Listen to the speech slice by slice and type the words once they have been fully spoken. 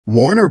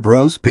Warner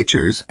Bros.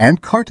 Pictures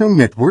and Cartoon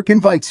Network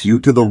invites you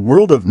to the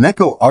world of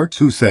Neco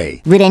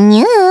Artusei.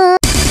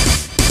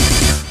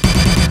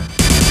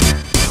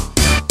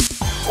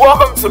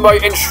 Welcome to my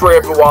intro,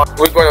 everyone.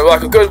 We're going to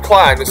like a good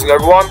plan, isn't it,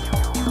 everyone?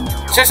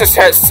 This is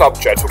test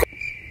subject.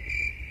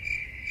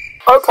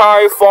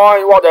 Okay,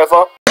 fine,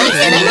 whatever.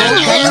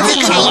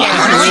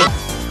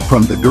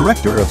 From the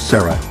director of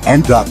Sarah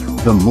and Duck,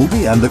 the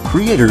movie, and the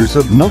creators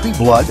of Naughty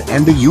Blood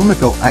and the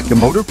Yumiko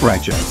Akimoto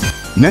franchise,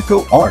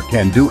 Neco R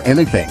can do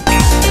anything.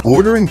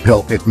 Ordering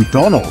milk at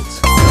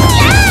McDonald's.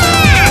 Yeah!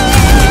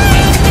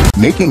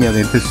 Making an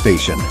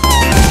infestation.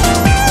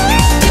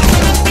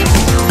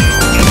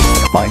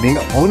 Finding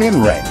a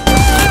onion ring.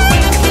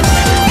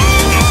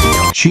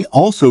 She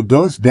also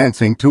does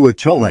dancing to a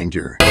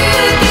challenger.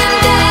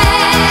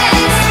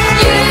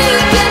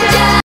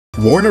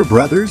 Warner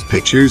Brothers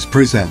Pictures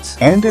presents,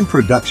 and in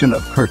production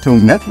of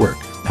Cartoon Network,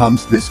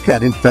 comes this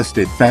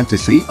cat-infested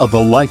fantasy of a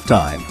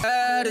lifetime.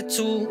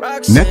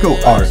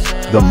 Neco R,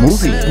 the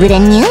movie.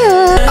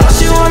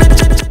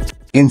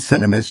 In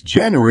cinemas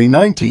January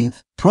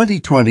 19th,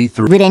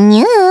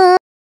 2023.